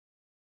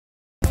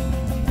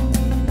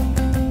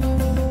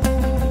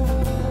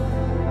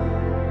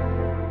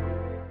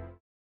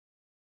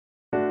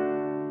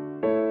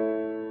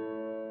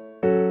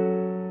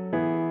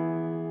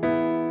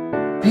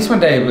Peace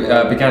One Day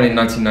began in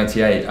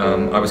 1998.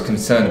 I was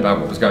concerned about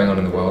what was going on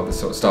in the world, the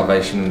sort of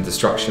starvation and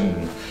destruction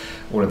and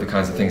all of the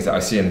kinds of things that I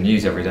see in the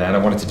news every day, and I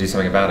wanted to do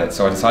something about it.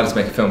 So I decided to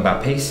make a film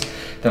about peace.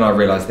 Then I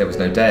realised there was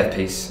no day of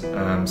peace,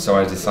 so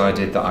I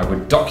decided that I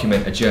would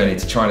document a journey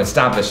to try and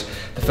establish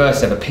the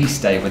first ever peace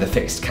day with a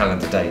fixed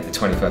calendar date, the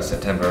 21st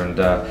September, and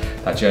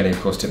that journey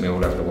of course took me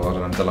all over the world,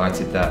 and I'm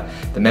delighted that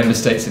the member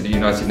states of the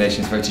United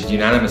Nations voted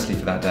unanimously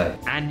for that day.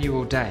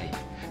 Annual day,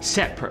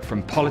 separate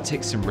from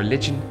politics and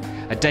religion,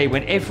 a day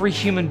when every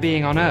human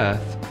being on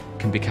Earth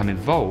can become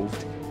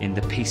involved in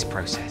the peace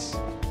process.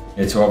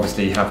 To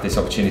obviously have this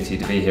opportunity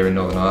to be here in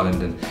Northern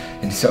Ireland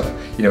and sort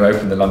of,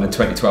 open the London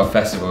 2012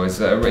 festival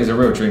is a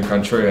real dream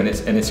come true, and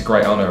it's a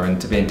great honour.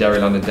 And to be in Derry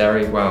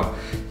Londonderry, wow,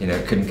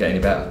 it couldn't get any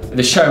better.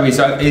 The show is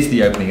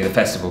the opening of the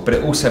festival, but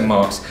it also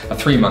marks a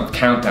 3-month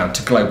countdown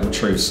to global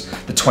truce,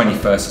 the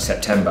 21st of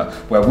September,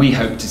 where we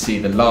hope to see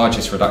the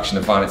largest reduction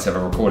of violence ever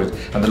recorded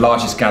and the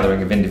largest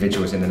gathering of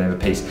individuals in the name of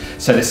peace.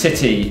 So the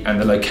city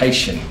and the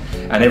location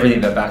and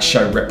everything that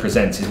show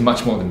represents is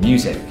much more than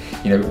music.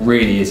 It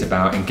really is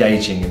about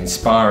engaging and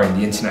inspiring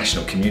the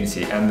international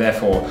community, and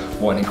therefore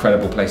what an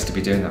incredible place to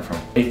be doing that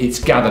from. It's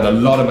gathered a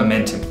lot of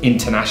momentum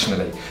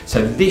internationally.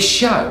 So this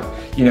show,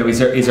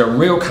 is a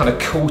real kind of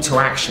call to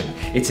action.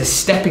 It's a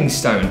stepping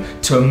stone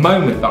to a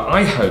moment that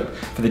I hope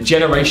for the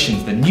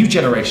new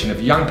generation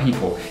of young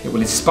people, it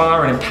will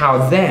inspire and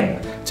empower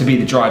them to be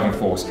the driving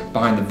force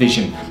behind the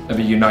vision of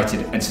a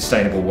united and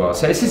sustainable world.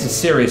 So this is a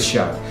serious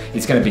show.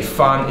 It's going to be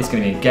fun, it's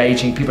going to be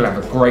engaging, people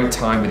have a great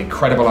time with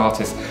incredible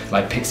artists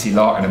like Pixie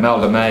Lott and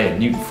Imelda May and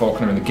Newton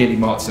Faulkner and the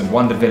Guillemots and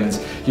Wonder Villains,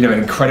 and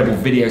incredible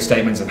video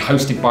statements, and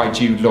hosted by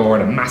Jude Law,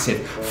 and a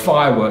massive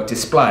firework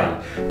display.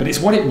 But it's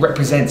what it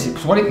represents,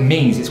 it's what it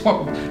means, it's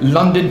what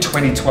London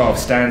 2012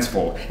 stands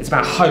for. It's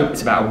about hope,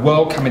 it's about a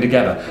world coming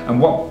together,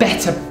 and what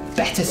better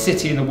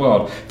city in the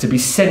world to be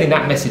sending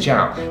that message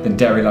out than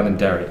Derry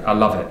Londonderry. I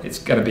love it, it's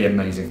going to be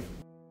amazing.